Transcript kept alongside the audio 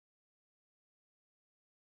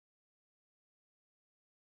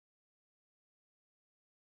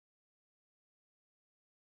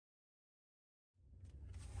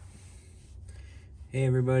Hey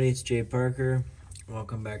everybody, it's Jay Parker.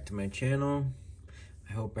 Welcome back to my channel.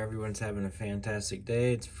 I hope everyone's having a fantastic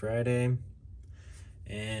day. It's Friday.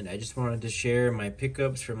 And I just wanted to share my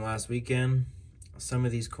pickups from last weekend. Some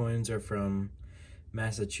of these coins are from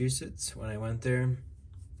Massachusetts when I went there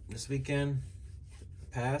this weekend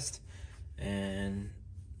past. And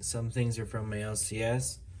some things are from my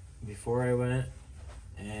LCS before I went.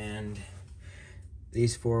 And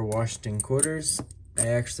these 4 Washington quarters I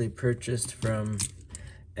actually purchased from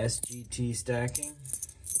SGT Stacking,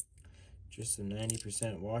 just some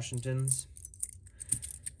 90% Washingtons.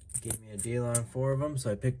 Gave me a deal on 4 of them,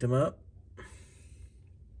 so I picked them up.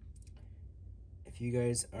 If you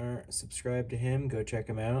guys aren't subscribed to him, go check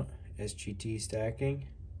him out. SGT Stacking,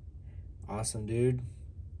 awesome dude.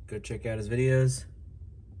 Go check out his videos.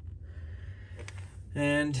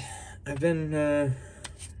 And I've been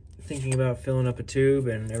thinking about filling up a tube,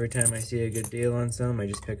 and every time I see a good deal on some, I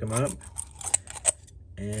just pick them up.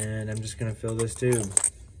 And I'm just gonna fill this tube.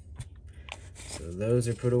 So those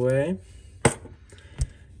are put away.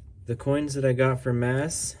 The coins that I got from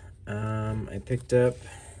Mass, I picked up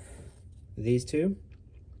these 2.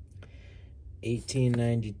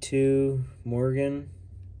 1892 Morgan,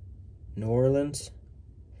 New Orleans.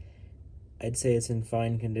 I'd say it's in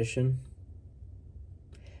fine condition.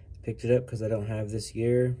 Picked it up because I don't have this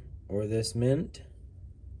year or this mint.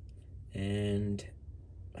 And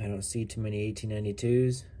I don't see too many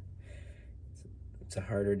 1892s. It's a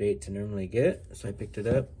harder date to normally get, so I picked it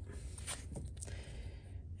up.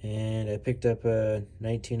 And I picked up a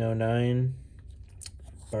 1909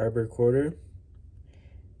 Barber quarter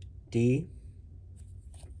D.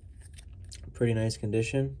 Pretty nice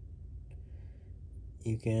condition.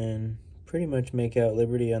 You can pretty much make out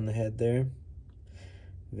Liberty on the head there.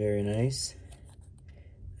 Very nice.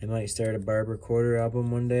 I might start a Barber quarter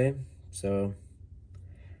album one day, so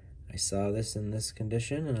I saw this in this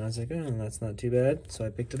condition and I was like, oh, that's not too bad, so I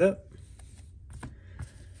picked it up.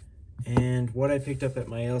 And what I picked up at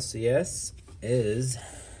my LCS is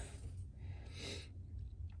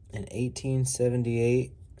an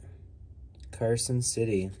 1878 Carson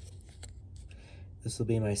City. This will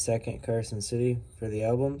be my second Carson City for the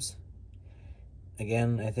albums.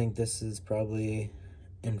 Again, I think this is probably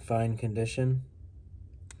in fine condition.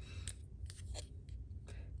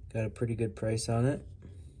 Got a pretty good price on it.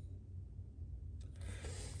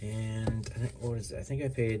 And I think, what is it? I think I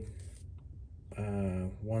paid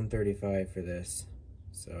 $135 for this,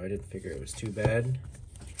 so I didn't figure it was too bad.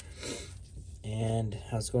 And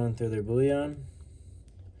I was going through their bullion,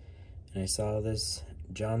 and I saw this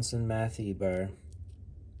Johnson Matthey bar,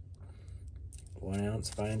 1 ounce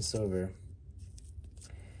fine silver.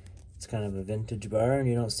 It's kind of a vintage bar, and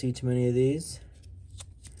you don't see too many of these,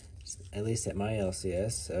 at least at my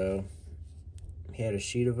LCS. So he had a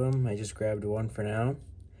sheet of them. I just grabbed one for now.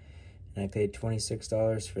 And I paid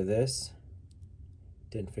 $26 for this.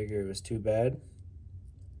 Didn't figure it was too bad.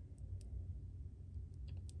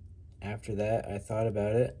 After that, I thought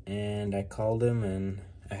about it, and I called him, and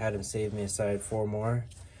I had him save me aside 4 more,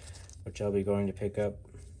 which I'll be going to pick up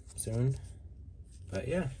soon. But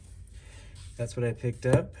yeah, that's what I picked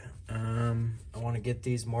up. I want to get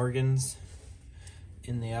these Morgans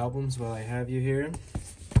in the albums while I have you here.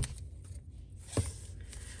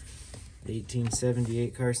 The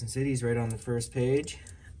 1878 Carson City is right on the first page.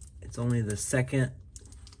 It's only the 2nd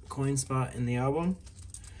coin spot in the album,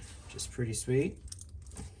 which is pretty sweet.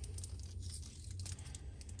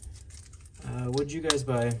 What'd you guys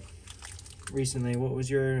buy recently? What was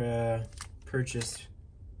your purchase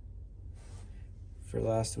for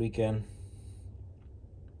last weekend?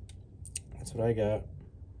 That's what I got.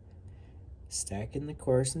 Stacking the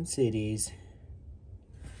Carson Cities.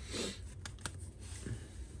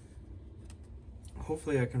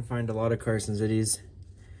 Hopefully I can find a lot of Carson Cities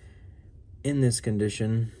in this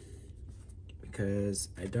condition, because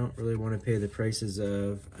I don't really want to pay the prices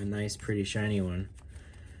of a nice, pretty, shiny one.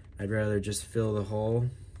 I'd rather just fill the hole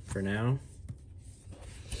for now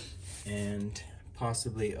and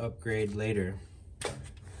possibly upgrade later.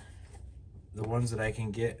 The ones that I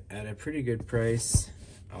can get at a pretty good price,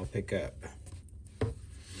 I'll pick up.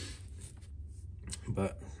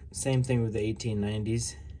 But same thing with the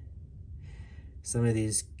 1890s. Some of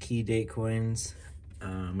these key date coins,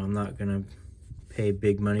 I'm not gonna pay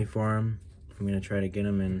big money for them. I'm gonna try to get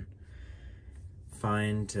them in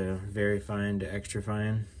fine to very fine to extra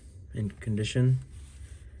fine in condition,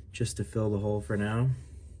 just to fill the hole for now.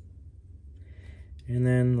 And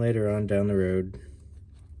then later on down the road,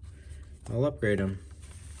 I'll upgrade them.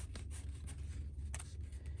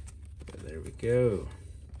 But there we go.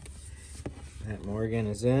 That Morgan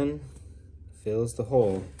is in, fills the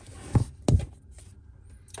hole.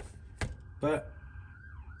 But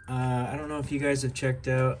I don't know if you guys have checked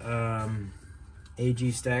out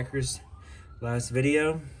AG Stacker's last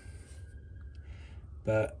video,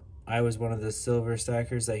 but I was one of the silver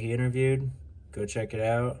stackers that he interviewed. Go check it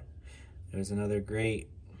out. It was another great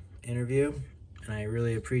interview, and I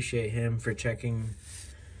really appreciate him for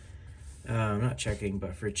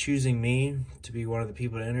for choosing me to be one of the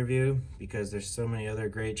people to interview, because there's so many other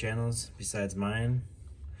great channels besides mine.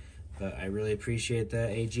 But I really appreciate that,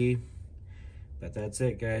 AG. But that's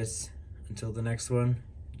it, guys. Until the next one,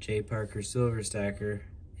 J Parker Silver Stacker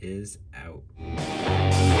is out.